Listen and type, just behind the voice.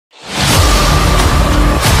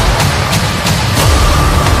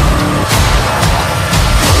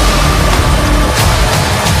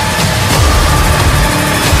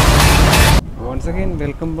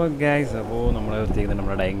Welcome back guys. അപ്പോൾ നമ്മൾ എത്തിക്കുന്നത്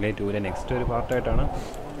നമ്മുടെ ഡൈയിങ്ലൈറ്റ് 2-ലെ നെക്സ്റ്റ് ഒരു പാർട്ടായിട്ടാണ്.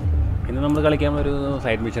 ഇന്ന് നമ്മൾ കളിക്കാൻ ഒരു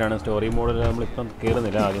സൈഡ് മിഷനാണ്. സ്റ്റോറി മോഡിൽ നമ്മളിപ്പം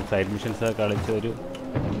കയറുന്നില്ല. ആദ്യം സൈഡ് മിഷൻസ് കളിച്ച ഒരു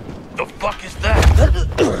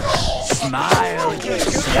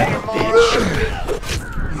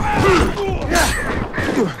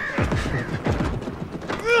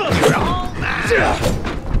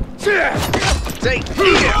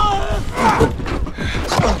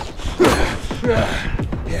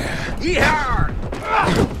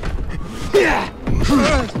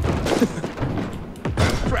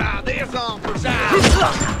Try this on for size.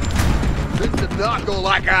 This does not go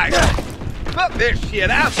like I. Fuck this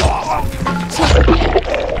shit out.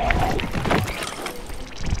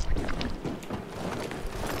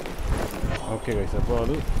 Okay guys, അപ്പോൾ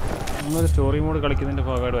അത് നമ്മൾ സ്റ്റോറി മോഡ് കളിക്കുന്നതിൻ്റെ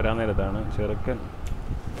ഭാഗമായിട്ട് വരാൻ നേരത്താണ് ചെറുക്കൻ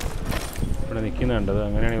ഇവിടെ നിൽക്കുന്നുണ്ടത്.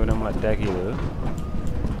 അങ്ങനെയാണ് ഇവൻ നമ്മൾ അറ്റാക്ക് ചെയ്തത്.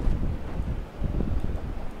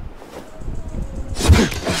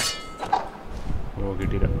 ഓ,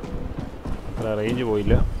 കിട്ടിയില്ല. അത്ര റേഞ്ച്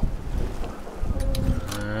പോയില്ല.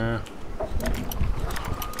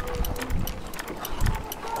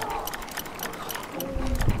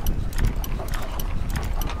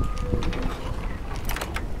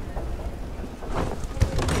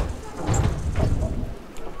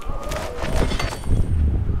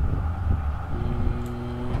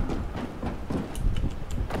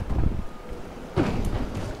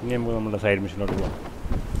 ഇനി നമുക്ക് നമ്മുടെ സൈഡ് മിഷനിലോട്ട് പോകാം.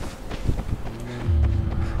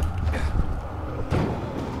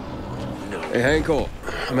 Hey, Hanko,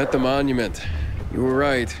 I'm at the monument. You were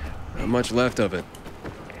right. Not much left of it.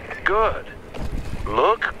 Good.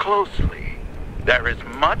 Look closely. There is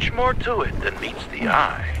much more to it than meets the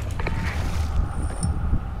eye.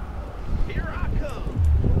 Here I come.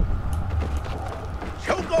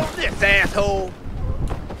 Choke on this, asshole.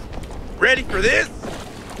 Ready for this?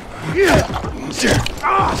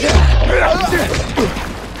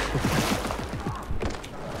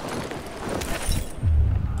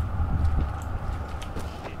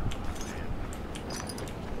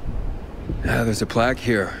 There's a plaque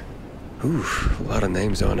here. Ooh, a lot of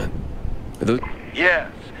names on it. Are those...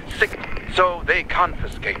 Yes, sick. So they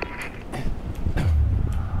confiscate.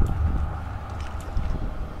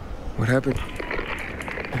 What happened?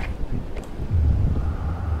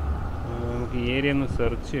 നമുക്ക് ഈ area ഒന്ന്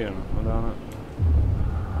search ചെയ്യണം. അതാണ്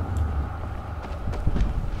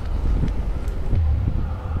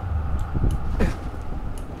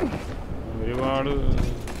ഒരുപാട്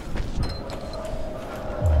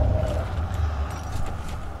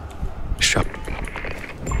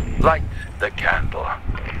Light the candle.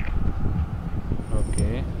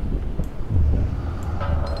 Okay.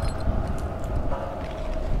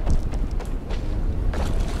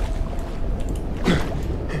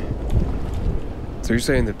 So you're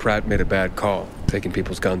saying that Pratt made a bad call, taking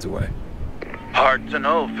people's guns away? Hard to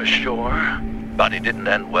know for sure, but it didn't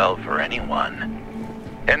end well for anyone.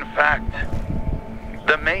 In fact,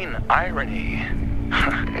 the main irony,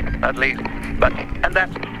 at least, and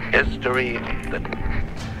that's history that...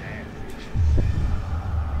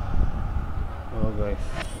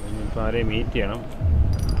 ഇനിയിപ്പോൾ ആരെയും meet ചെയ്യണം.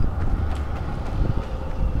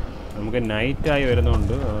 നമുക്ക് നൈറ്റായി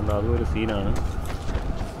വരുന്നുണ്ട്, അതുകൊണ്ട് അതും ഒരു സീനാണ്.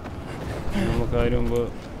 നമുക്ക് അതിന് മുമ്പ്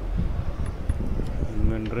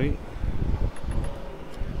ഇൻവെൻട്രി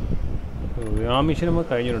ആ മിഷൻ നമുക്ക്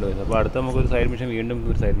കഴിഞ്ഞിട്ടുണ്ട്. അപ്പോൾ അടുത്ത നമുക്കൊരു സൈഡ് മിഷൻ, വീണ്ടും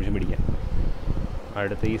ഒരു സൈഡ് മിഷൻ പിടിക്കാം.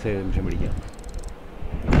 അടുത്ത ഈ സൈഡ് മിഷൻ പിടിക്കാം.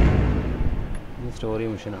 ഇത് സ്റ്റോറി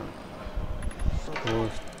മിഷനാണ്.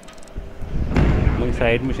 നമുക്ക്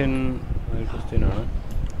സൈഡ് മിഷൻ ക്വസ്റ്റ്യനാണ്,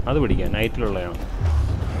 അത് പിടിക്കാം. നൈറ്റിലുള്ളതാണ്.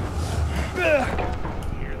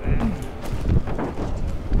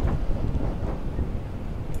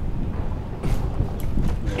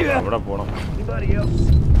 അവിടെ പോണം.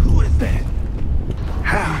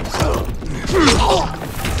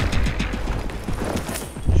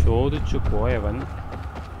 ചോദിച്ചു പോയവൻ.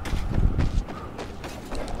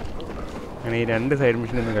 അങ്ങനെ ഈ രണ്ട് സൈഡ്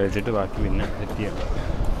മിഷൻ ഒന്ന് കഴിച്ചിട്ട് ബാക്കി പിന്നെ സെറ്റ് ചെയ്യാം.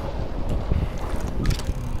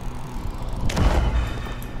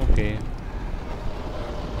 ഓക്കെ,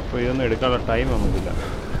 അപ്പോൾ ഇതൊന്നും എടുക്കാനുള്ള ടൈം നമുക്കില്ല,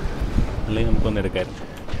 അല്ലെങ്കിൽ നമുക്കൊന്ന് എടുക്കാൻ.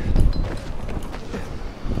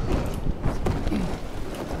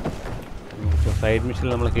 സൈഡ്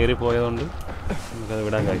മിഷനിൽ നമ്മൾ കയറി പോയതുകൊണ്ട് നമുക്കത്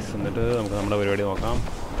വിടാം ഗൈസ്. എന്നിട്ട് നമുക്ക് നമ്മുടെ പരിപാടി നോക്കാം.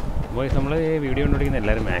 ബോയ്സ്, നമ്മൾ ഈ വീഡിയോ കണ്ടുപിടിക്കുന്ന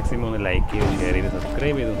എല്ലാവരും മാക്സിമം ഒന്ന് ലൈക്ക് ചെയ്ത്, ഷെയർ ചെയ്ത്,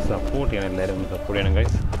 സബ്സ്ക്രൈബ് ചെയ്ത് സപ്പോർട്ട് ചെയ്യണം. എല്ലാവരും ഒന്ന് സപ്പോർട്ട് ചെയ്യണം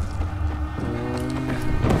ഗൈസ്.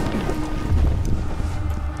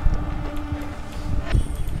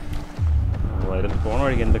 അതിൽ പോണ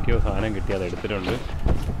വഴിക്ക് എന്തൊക്കെയോ സാധനം കിട്ടി, അത് എടുത്തിട്ടുണ്ട്.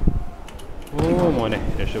 ഓ മോനെ,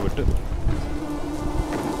 രക്ഷപ്പെട്ടു.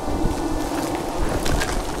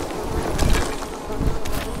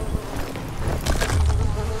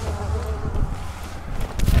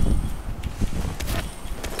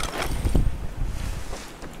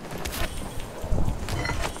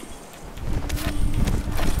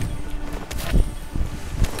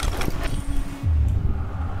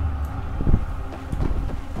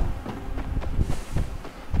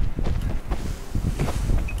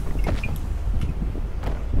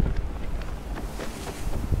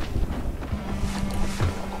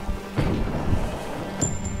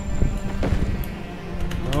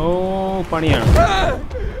 പണിയാണ്.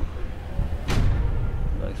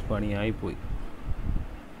 പണിയായിപ്പോയി.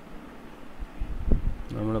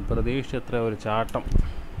 നമ്മൾ പ്രതീക്ഷിച്ചത്ര ഒരു ചാട്ടം.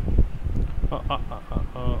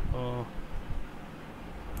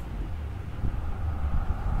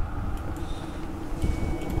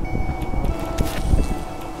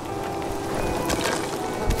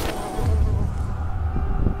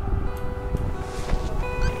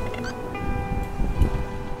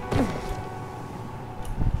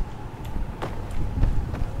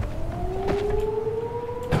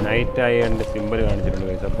 നൈറ്റായി എൻ്റെ സിമ്പിൾ കാണിച്ചിട്ടുണ്ട്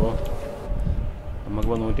ഗൈസ്. അപ്പോൾ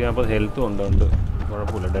നമുക്കിപ്പോൾ 140 ഹെൽത്തും ഉണ്ട്.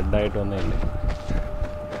 കുഴപ്പമില്ല, ഡെഡായിട്ട് വന്നതല്ലേ.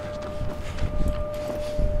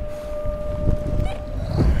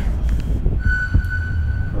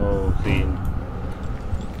 ഓ സീൻ.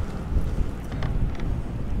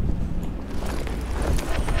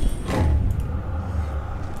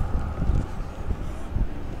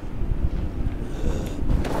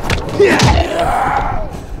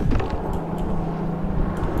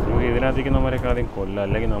 ഇതിനകത്തിരിക്കുന്നവരൊക്കെ ആദ്യം കൊല്ലാം,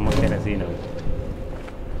 അല്ലെങ്കിൽ നമുക്ക് തന്നെ സീനാവും.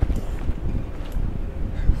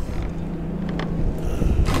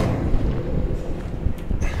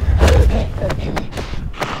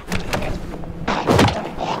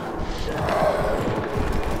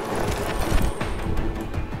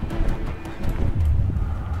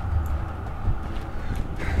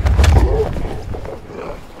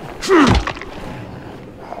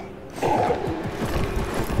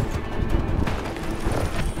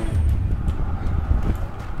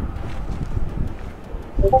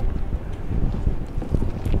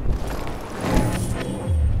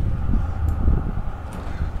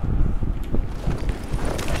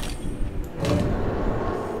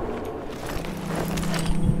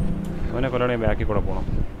 അവനെ കൊല്ലണമെങ്കിൽ ബാക്കിൽ കൂടെ പോകണം.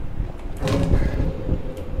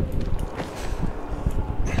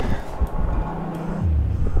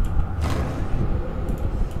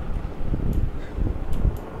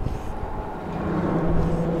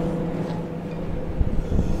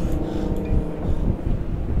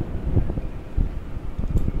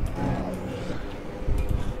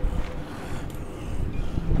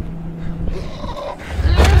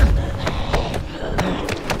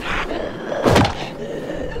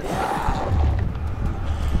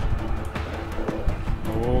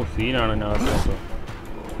 സീനാണ് ഇതിനകത്ത്.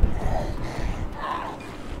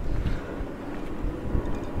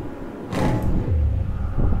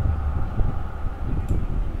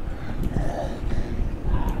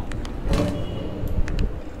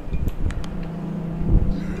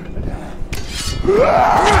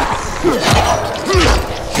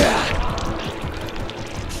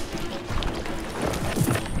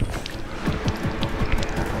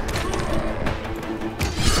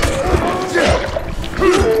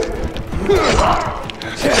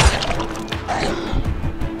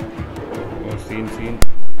 Scene.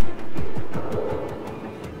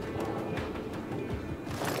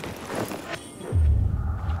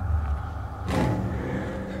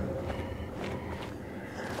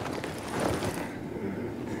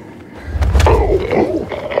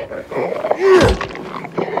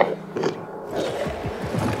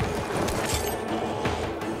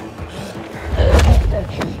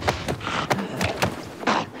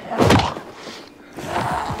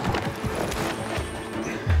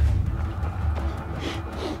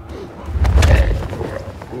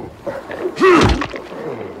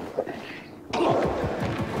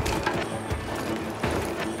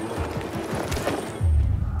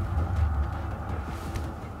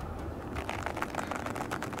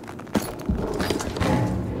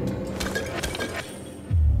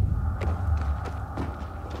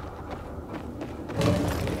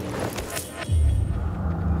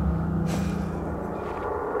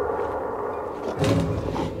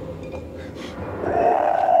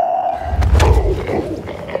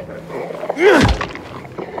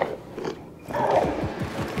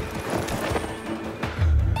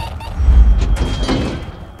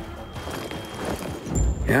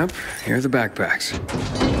 Yep, here are the backpacks.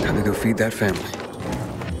 Time to go feed that family.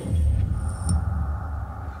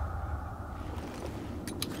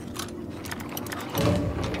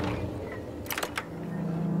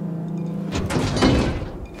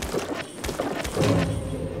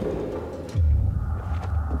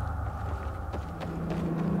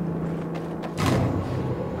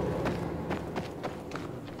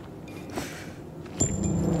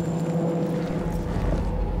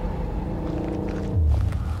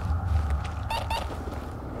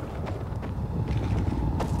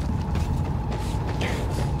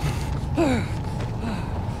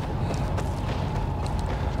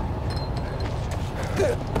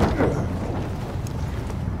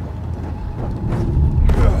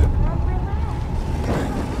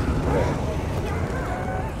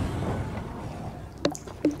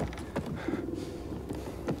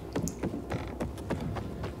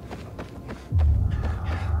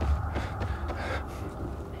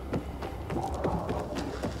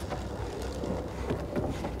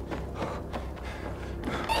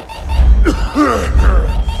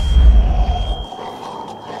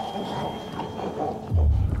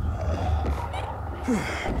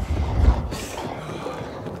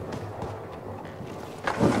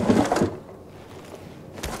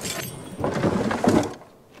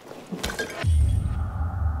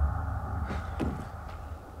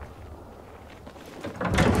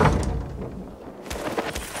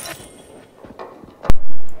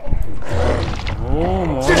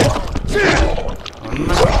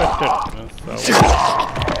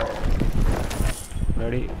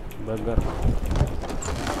 bloody bugger.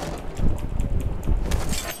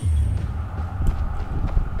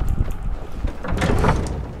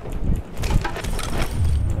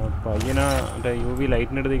 പയ്യന മറ്റേ UV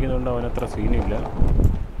ലൈറ്റിനെടുത്തിരിക്കുന്നതുകൊണ്ട് അവനത്ര സീനില്ല.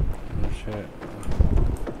 പക്ഷേ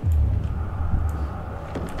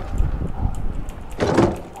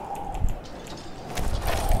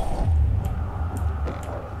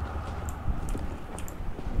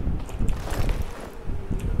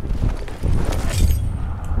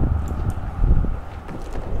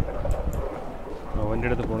അവൻ്റെ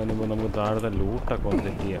അടുത്ത് പോകണതിന് മുമ്പ് നമുക്ക് താഴത്തെ ലൂട്ടൊക്കെ ഒന്ന്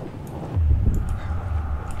സെറ്റ് ചെയ്യാം.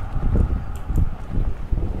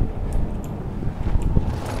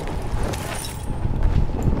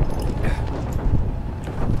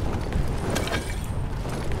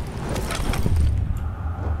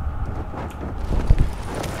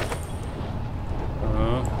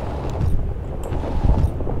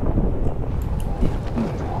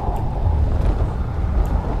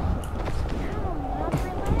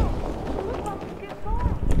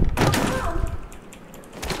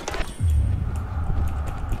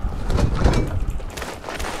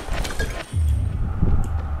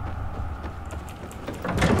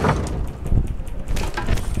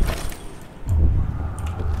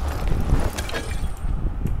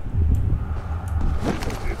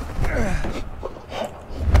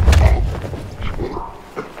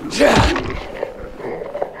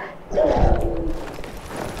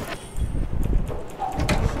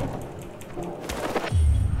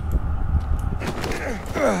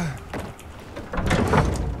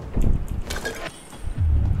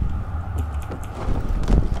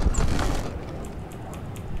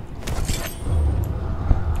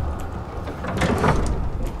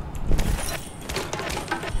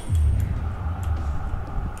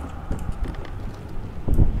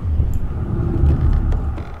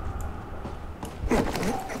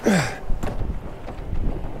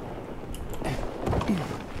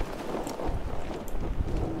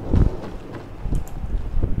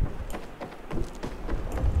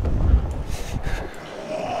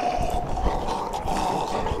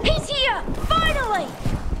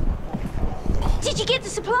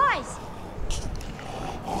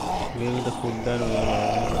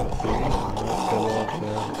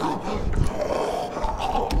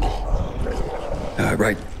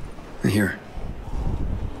 Right. Here.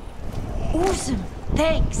 Awesome.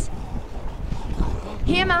 Thanks.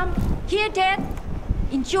 Here, Mum. Here, Dad.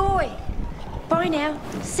 Enjoy. Bye now.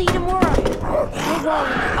 See you tomorrow. Don't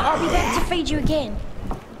worry. I'll be back to feed you again.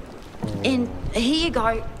 And here you go.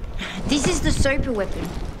 This is the super weapon.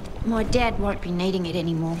 My dad won't be needing it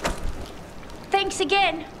anymore. Thanks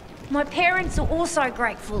again. My parents are also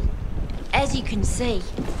grateful, as you can see.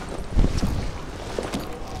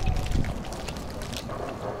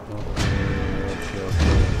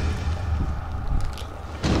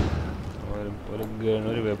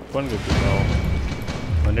 ഒരു weapon കിട്ടുമോ?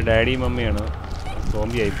 അവൻ്റെ ഡാഡിയും മമ്മിയാണ്.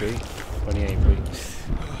 Zombie ആയിപ്പോയി, പണിയായിപ്പോയി.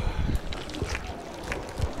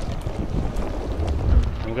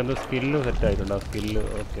 നമുക്കെന്തോ skill സെറ്റായിട്ടുണ്ടോ? Skill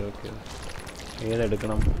okay okay.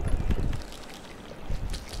 ഏതെടുക്കണം?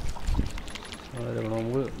 അതെടുക്കണം.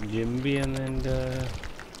 നമുക്ക് jump ചെയ്യുന്നതിൻ്റെ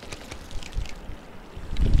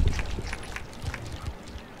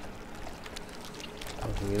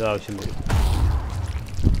ഇതാവശ്യം വരും.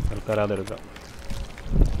 തൽക്കാലം അതെടുക്കാം.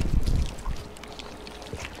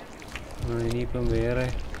 ഇനിയിപ്പം വേറെ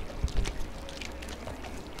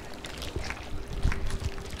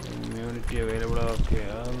ഇമ്മ്യൂണിറ്റി അവൈലബിൾ ഓക്കെ,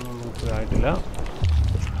 അതൊന്നും നമുക്ക് ആയിട്ടില്ല.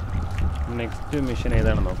 നെക്സ്റ്റ് മിഷൻ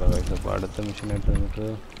ഏതാണെന്ന് നോക്കാം കഴിച്ചു. അപ്പോൾ അടുത്ത മിഷനായിട്ട് നമുക്ക്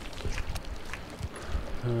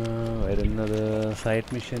വരുന്നത്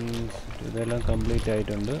സൈറ്റ് മിഷൻസ്. ഇതെല്ലാം കംപ്ലീറ്റ്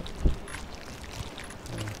ആയിട്ടുണ്ട്.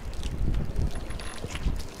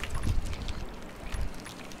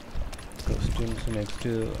 ക്വസ്റ്റ്യൻസ്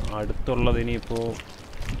നെക്സ്റ്റ് അടുത്തുള്ളത് ഇനിയിപ്പോൾ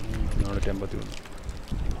 451.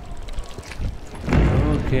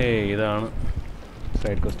 ഓക്കെ, ഇതാണ്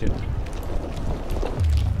സൈഡ് ക്വസ്റ്റ്യൻ.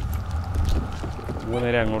 നമുക്ക്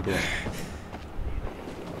നേരെ അങ്ങോട്ട് പോകാം.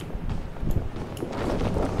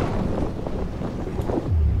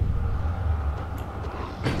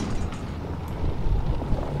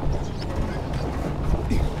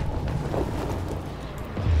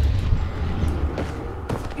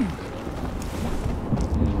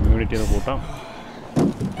 ഇമ്മ്യൂണിറ്റി ഒന്ന് കൂട്ടാം.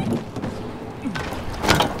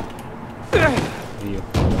 അയ്യോ,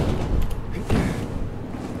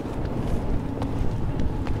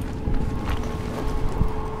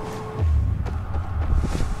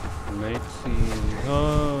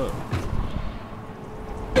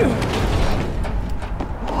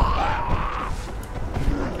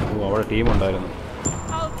 അവിടെ ടീമുണ്ടായിരുന്നു.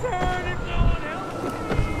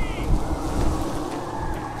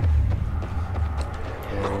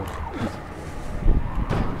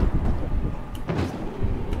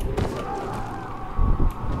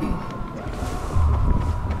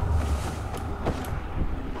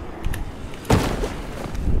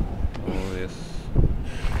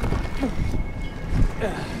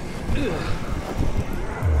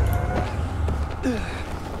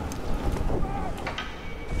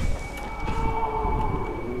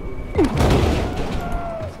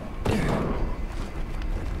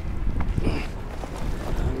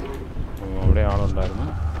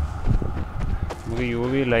 നമുക്ക്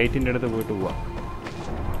UV ലൈറ്റിൻ്റെ അടുത്ത് പോയിട്ട് പോവാം.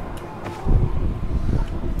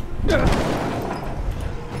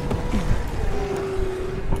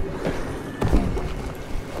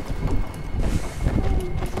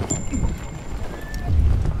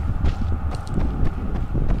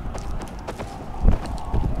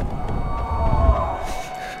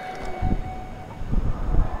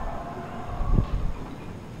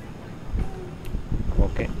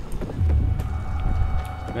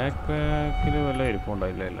 ബാക്ക് പാക്കിൽ വല്ല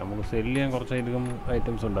ഇരിപ്പുണ്ടായില്ല. നമുക്ക് സെല്ല് ചെയ്യാൻ കുറച്ചധികം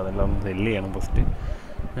ഐറ്റംസ് ഉണ്ട്. അതെല്ലാം ഒന്ന് സെല്ല് ചെയ്യണം ഫസ്റ്റ്.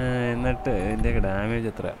 എന്നിട്ട് ഇതിൻ്റെയൊക്കെ ഡാമേജ്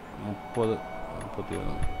എത്ര? 30,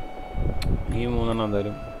 31. ഈ 3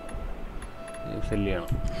 എന്തായാലും സെല്ല് ചെയ്യണം.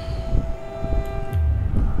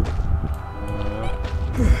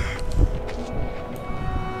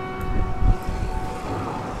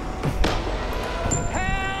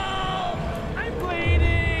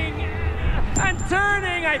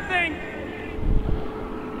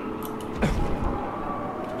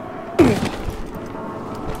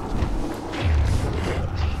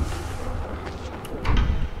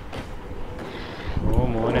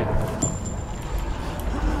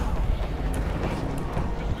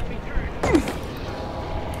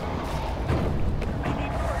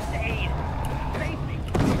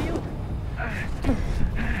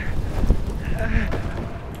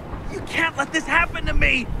 Let this happen to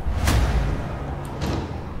me!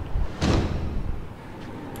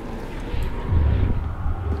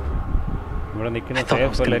 I thought I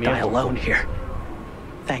was going to die alone here.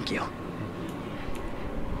 Thank you.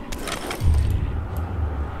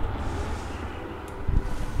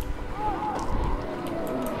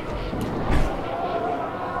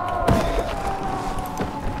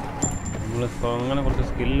 അങ്ങനെ കുറച്ച്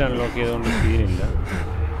സ്കിൽ അൺലോക്ക് ചെയ്തുകൊണ്ട് സീനില്ല.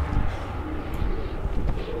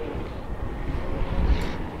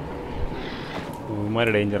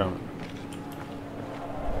 ഇവന്മാര് ഡേഞ്ചറാണ്.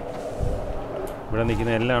 ഇവിടെ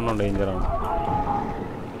നിൽക്കുന്ന എല്ലാ എണ്ണവും ഡേഞ്ചറാണ്.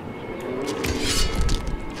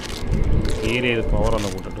 ഹീൽ ചെയ്ത് പവറൊന്ന്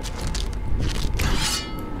കൂട്ടിട്ട്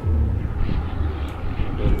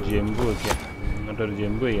ഒരു ജമ്പ് വയ്ക്കുക. എന്നിട്ടൊരു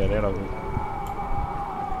ജമ്പ് ചെയ്യുക. അതേ കിടക്കും.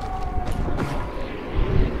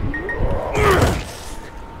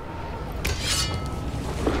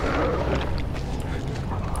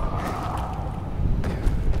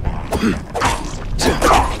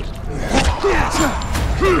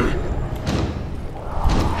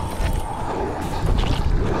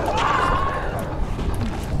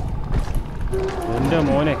 എൻ്റെ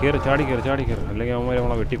മോനെ കയറി ചാടി കയറി അല്ലെങ്കിൽ അവന്മാരെ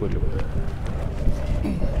നമ്മളെ വെട്ടിക്കൊല്ലും.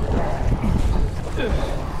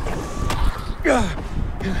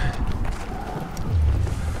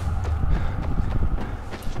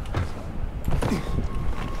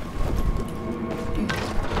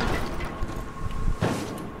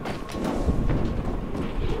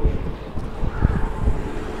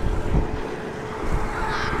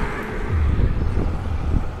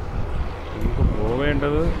 നമുക്ക്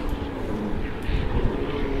പോവേണ്ടത്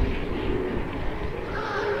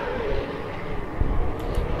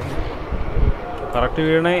കറക്റ്റ്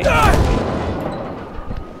വീണേ.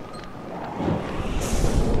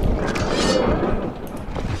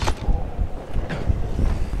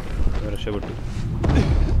 രക്ഷപ്പെട്ടു.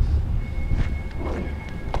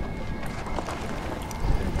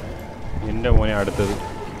 എൻ്റെ മോനെ അടുത്തത്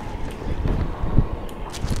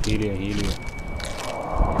ഹീൽ ചെയ്യുക.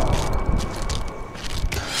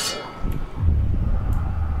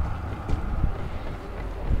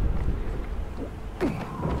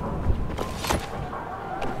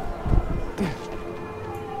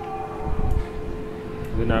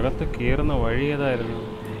 ഇതിനകത്ത് കയറുന്ന വഴി ഏതായിരുന്നു?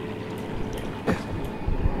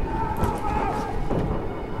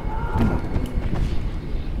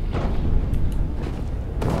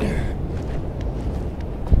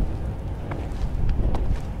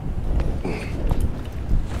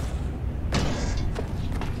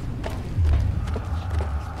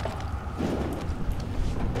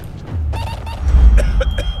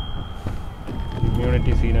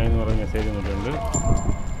 ഇമ്മ്യൂണിറ്റി സീനായി എന്ന് പറഞ്ഞ മെസ്സേജ് വന്നിട്ടുണ്ട്.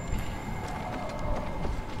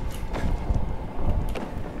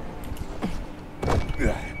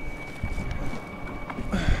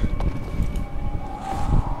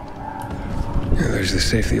 There's the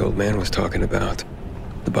safe the old man was talking about.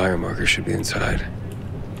 The biomarker should be inside.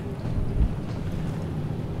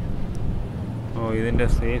 ഓ, ഇതിൻ്റെ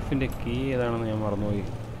സേഫിൻ്റെ കീ ഏതാണെന്ന് ഞാൻ മറന്നുപോയി.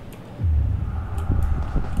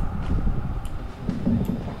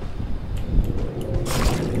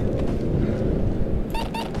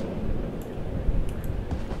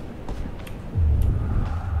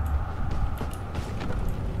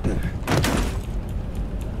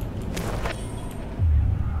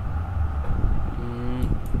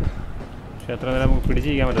 പക്ഷെ അത്ര നേരം നമുക്ക്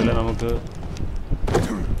പിടിച്ചിരിക്കാൻ പറ്റില്ല. നമുക്ക്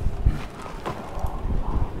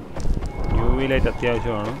UV ലൈറ്റ്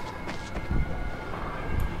അത്യാവശ്യമാണ്.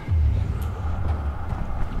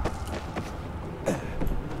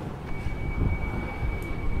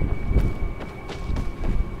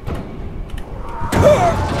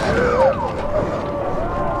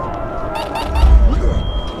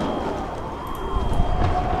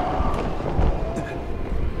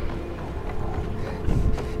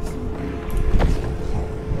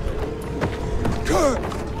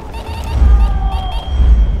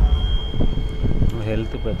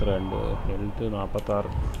 ഹെൽത്ത് ഇപ്പോൾ എത്രയുണ്ട്? ഹെൽത്ത് 46.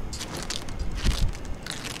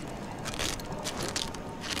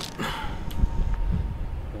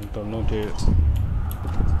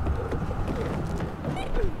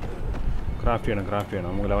 ക്രാഫ്റ്റ് ചെയ്യണം.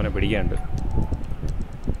 നമുക്ക് അവനെ പിടിക്കാണ്ട്.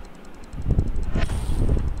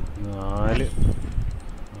 4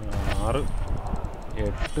 6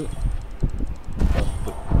 8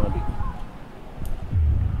 10 മതി.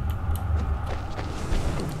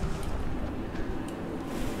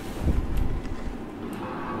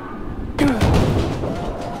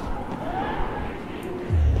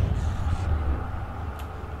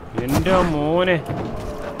 എൻ്റെ മോനെ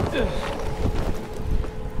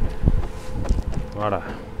വാടാ.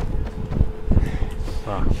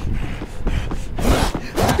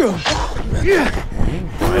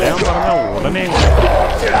 വരാൻ പറഞ്ഞ ഉടനെ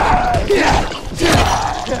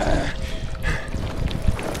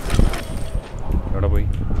എവിടെ പോയി?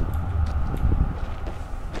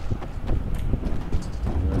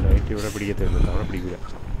 ലൈറ്റ് ഇവിടെ പിടിക്കത്തില്ല, അവിടെ പിടിക്കില്ല.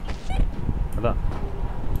 അതാ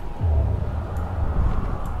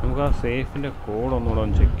നമുക്ക് ആ സേഫിൻ്റെ കോഡ് ഒന്നുകൂടെ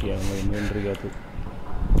ഒന്ന് ചെക്ക് ചെയ്യാം. നമ്മൾ ഇൻവെൻട്രിക്കകത്ത്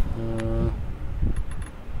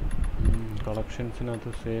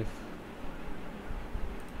കളക്ഷൻസിനകത്ത് safe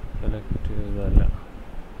select ചെയ്തല്ല.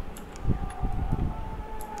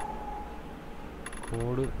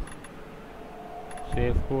 Code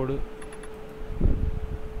safe code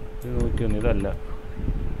 101. ഇതല്ല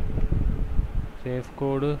സേഫ്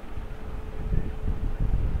കോഡ്.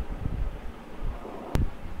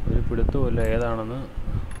 ഒരു പിടുത്തമില്ല ഏതാണെന്ന്.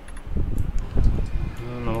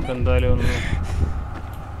 നമുക്കെന്തായാലും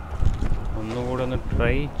ഒന്നുകൂടെ ഒന്ന്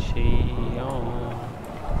ട്രൈ ചെയ്യാം.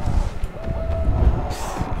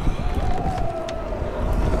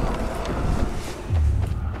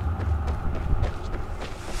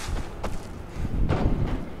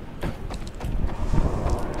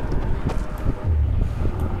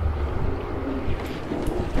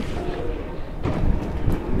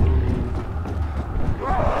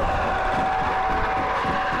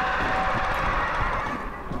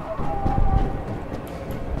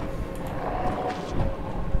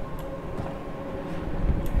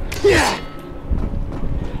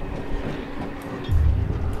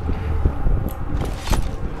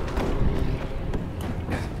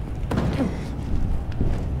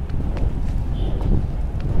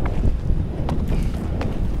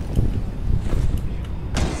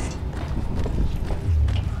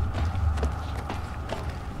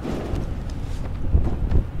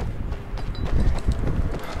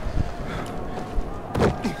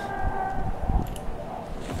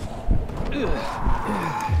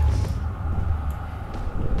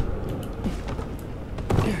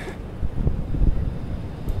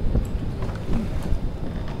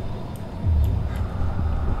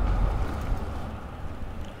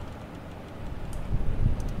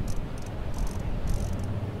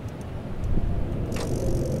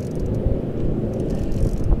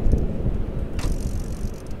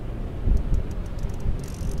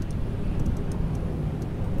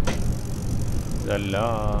 ഇതല്ല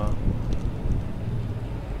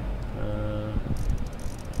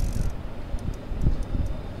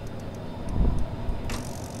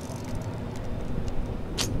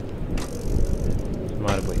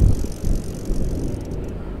മാറിപ്പോയി.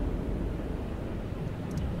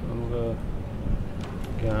 നമുക്ക്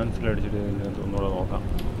ക്യാൻസൽ അടിച്ചിട്ട് ഒന്നുകൂടെ നോക്കാം.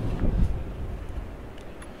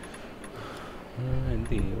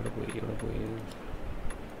 എന്ത് ചെയ്യും? ഇവിടെ പോയി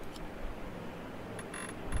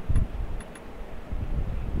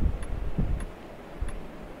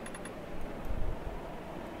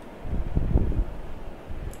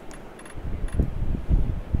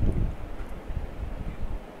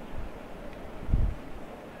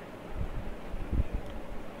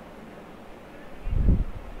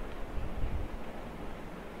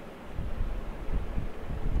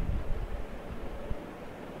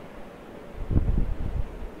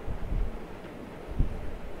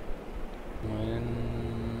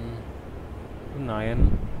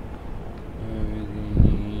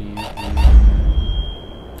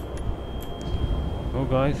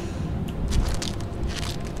ഗായ്സ്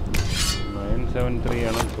 973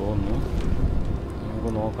 ആണെന്ന് തോന്നുന്നു.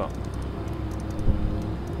 നമുക്ക് നോക്കാം.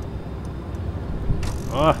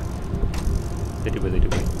 തെറ്റിപ്പോയി 9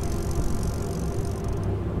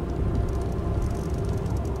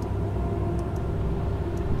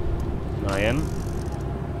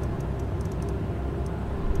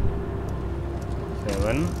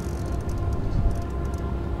 7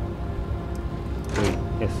 3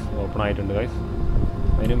 യെസ് ഓപ്പൺ ആയിട്ടുണ്ട് ഗൈസ്.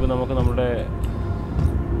 അതിന് മുമ്പ് നമുക്ക് നമ്മുടെ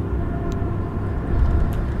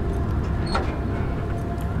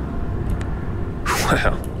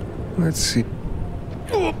Wow. Let's see.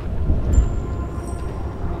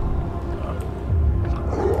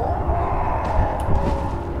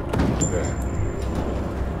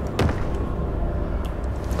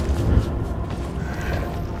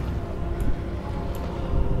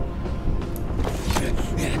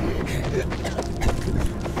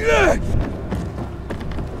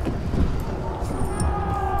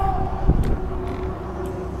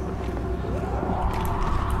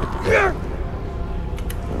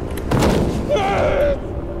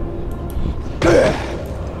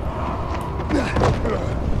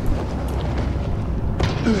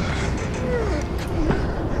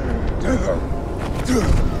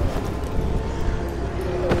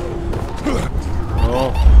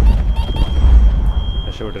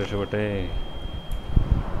 രക്ഷപ്പെട്ടെ.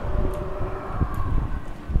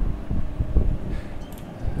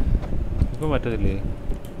 ഇപ്പം പറ്റത്തില്ലേ?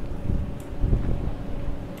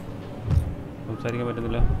 സംസാരിക്കാൻ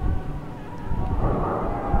പറ്റുന്നില്ല.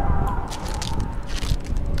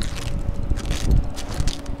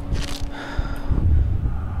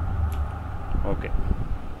 Okay.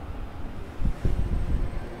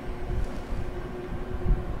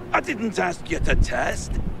 I didn't ask you to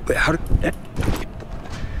test. But how did...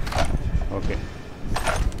 okay,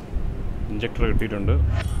 injector കിട്ടിയിട്ടുണ്ട്.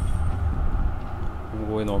 നമുക്ക്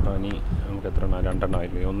പോയി നോക്കാം. ഇനി നമുക്ക് എത്ര എണ്ണം? 2 എണ്ണം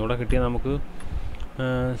ആയില്ലേ? ഒന്നുകൂടെ കിട്ടിയാൽ നമുക്ക്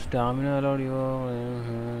stamina അലോഡിയോ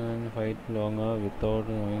fight long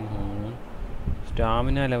without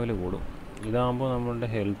stamina level കൂടും. ഇതാകുമ്പോൾ നമ്മളുടെ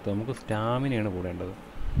ഹെൽത്ത്, നമുക്ക് സ്റ്റാമിനയാണ് കൂടേണ്ടത്.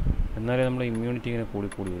 എന്നാലേ നമ്മുടെ ഇമ്മ്യൂണിറ്റി ഇങ്ങനെ കൂടി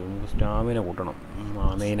വരും. നമുക്ക് സ്റ്റാമിന കൂട്ടണം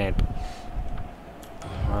മെയിനായിട്ട്.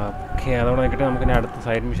 ഓക്കെ, അതോടെ നോക്കിയിട്ട് നമുക്കിനി അടുത്ത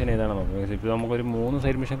സൈഡ് മിഷൻ ഏതാണ് നോക്കാം. ഇപ്പോൾ നമുക്കൊരു 3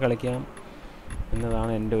 സൈഡ് മിഷൻ കളിക്കാം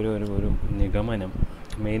എന്നതാണ് എൻ്റെ ഒരു നിഗമനം.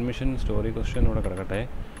 മെയിൻ മിഷൻ സ്റ്റോറി ക്വസ്റ്റ്യൻ ഇവിടെ കിടക്കട്ടെ.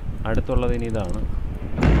 അടുത്തുള്ളത് ഇനി ഇതാണ്.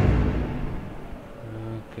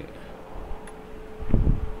 ഓക്കെ,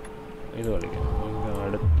 ഇത് കളിക്കാം. നമുക്ക്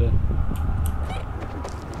അടുത്ത്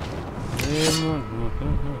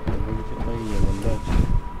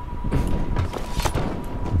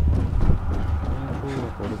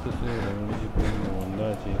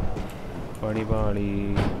പണിപാളി.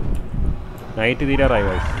 നൈറ്റ് തീരാറായി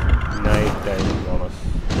guys. Night time bonus.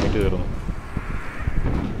 Night തീർന്നു.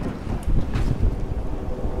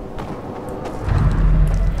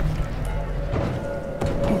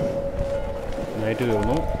 നൈറ്റ്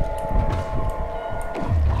തീർന്നു.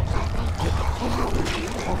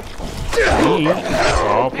 ഈ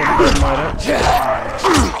പാവപ്പെട്ടന്മാരെ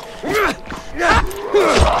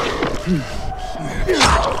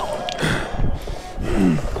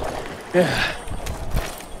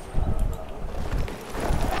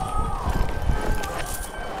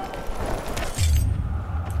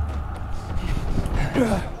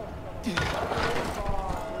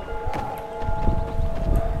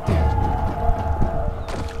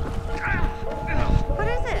What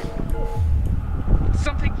is it?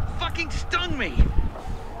 Something fucking stung me.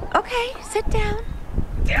 Okay, sit down.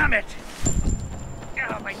 Damn it.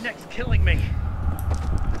 Ah, my neck's killing me.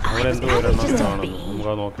 അവിടെ എന്തോ ഒരെണ്ണം കാണുന്നു.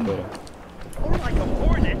 നമുക്ക് നോക്കിയിട്ട് വരാം. Or like a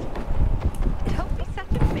hornet. Don't be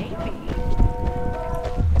such a baby.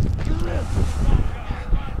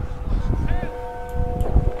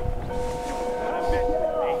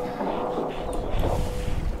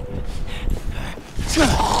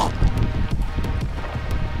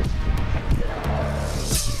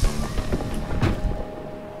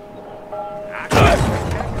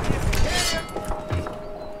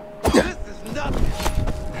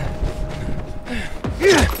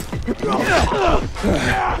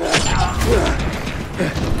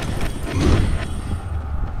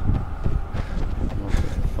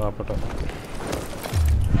 പാവപ്പെട്ട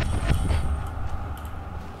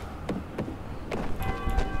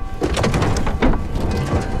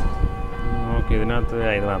ഓക്കെ, ഇതിനകത്ത്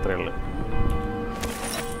ഇത് മാത്രമേ ഉള്ളൂ.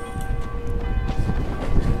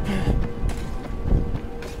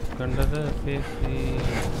 കണ്ടത്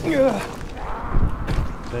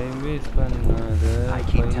I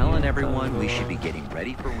keep telling everyone we should be getting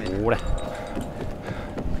ready for winter.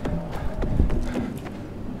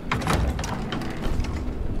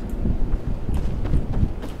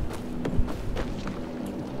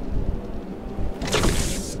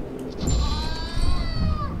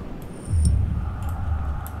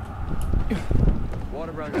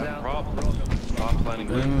 problem. Stop planning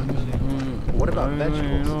What about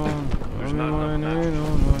vegetables? There's not enough now.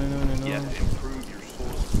 Yet improve your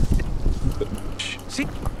source. See?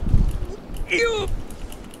 You!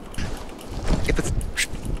 If it's...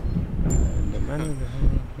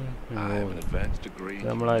 I have an advanced degree.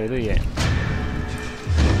 നമ്മളെ ഇത് ചെയ്യാൻ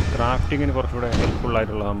ക്രാഫ്റ്റിങ്ങിന് കുറച്ചുകൂടെ helpful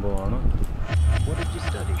ആയിട്ടുള്ള സംഭവമാണ്. What did you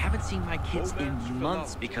study? Haven't seen my kids in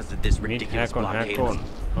months because of this ridiculous blockade.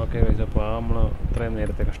 Okay guys, അപ്പോൾ നമ്മൾ ഇത്രയും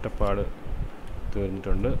നേരത്തെ കഷ്ടപ്പാട്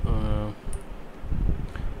തീർന്നിട്ടുണ്ട്.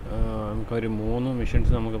 നമുക്കൊരു 3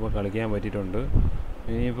 മിഷൻസ് നമുക്കിപ്പോൾ കളിക്കാൻ പറ്റിയിട്ടുണ്ട്.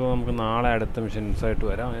 ഇനിയിപ്പോൾ നമുക്ക് നാളെ അടുത്ത മിഷൻസായിട്ട്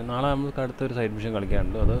വരാം. നാളെ നമുക്ക് അടുത്തൊരു സൈഡ് മിഷൻ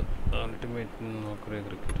കളിക്കാനുണ്ട്. അത് അൾട്ടിമേറ്റ് നോക്കറേ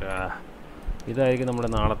ക്രിക്കറ്റ്, ഇതായിരിക്കും നമ്മുടെ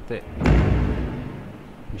നാളത്തെ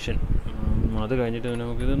മിഷൻ. അത് കഴിഞ്ഞിട്ട്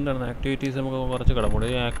നമുക്ക് ഇതെന്താണ് ആക്ടിവിറ്റീസ് നമുക്ക് കുറച്ച് കിടപ്പുണ്ട്.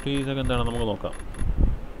 ഈ ആക്ടിവിറ്റീസൊക്കെ എന്താണ് നമുക്ക് നോക്കാം.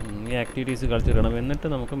 ഈ ആക്ടിവിറ്റീസ് കളിച്ചിടണം, എന്നിട്ട്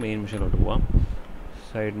നമുക്ക് മെയിൻ മിഷനിലോട്ട് പോവാം.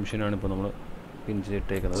 സൈഡ് മിഷനാണ് ഇപ്പോൾ നമ്മൾ പിൻ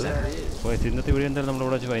ചെയ്തിട്ടേക്കുന്നത്. അപ്പോൾ ഇന്നത്തെ വീഡിയോ എന്തായാലും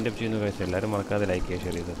നമ്മളിവിടെ വെച്ച് വൈൻഡപ്പ് ചെയ്യുന്നു ഗൈസ്. എല്ലാവരും മറക്കാതെ ലൈക്ക് ചെയ്യുക,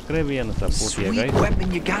 ഷെയർ ചെയ്യുക, സബ്സ്ക്രൈബ് ചെയ്യാൻ സപ്പോർട്ട് ചെയ്യുക guys. Sweet weapon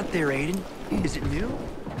you got there, Aiden. Is it new?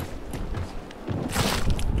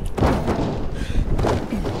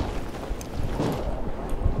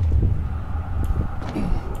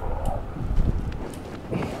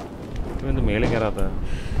 ഇവന്ത് മേളിൽ കയറാത്ത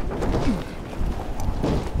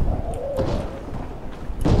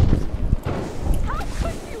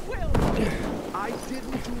I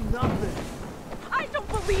didn't do nothing. I don't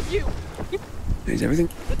believe you. Is everything?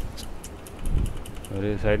 ഒരു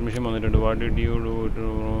സൈഡ് മിഷൻ വന്നിട്ടുണ്ട്. What did you do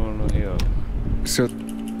here? So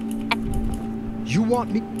You want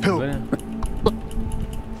me to...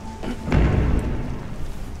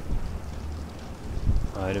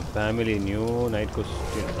 ഒരു family new night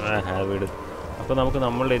question I have id. അപ്പോൾ നമുക്ക്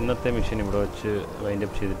നമ്മളുടെ ഇന്നത്തെ mission ഇവിടെ വെച്ച്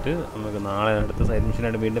വൈൻഡപ്പ് ചെയ്തിട്ട് നമുക്ക് നാളെ അടുത്ത സൈഡ്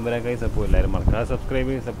മിഷനായിട്ട് വീണ്ടും വരാം ഗൈസ്. അപ്പോൾ എല്ലാവരും മറക്കാതെ സബ്സ്ക്രൈബ്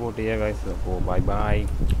ചെയ്ത് സപ്പോർട്ട് ചെയ്യുക ഗൈസ്. അപ്പോൾ ബൈ ബൈ.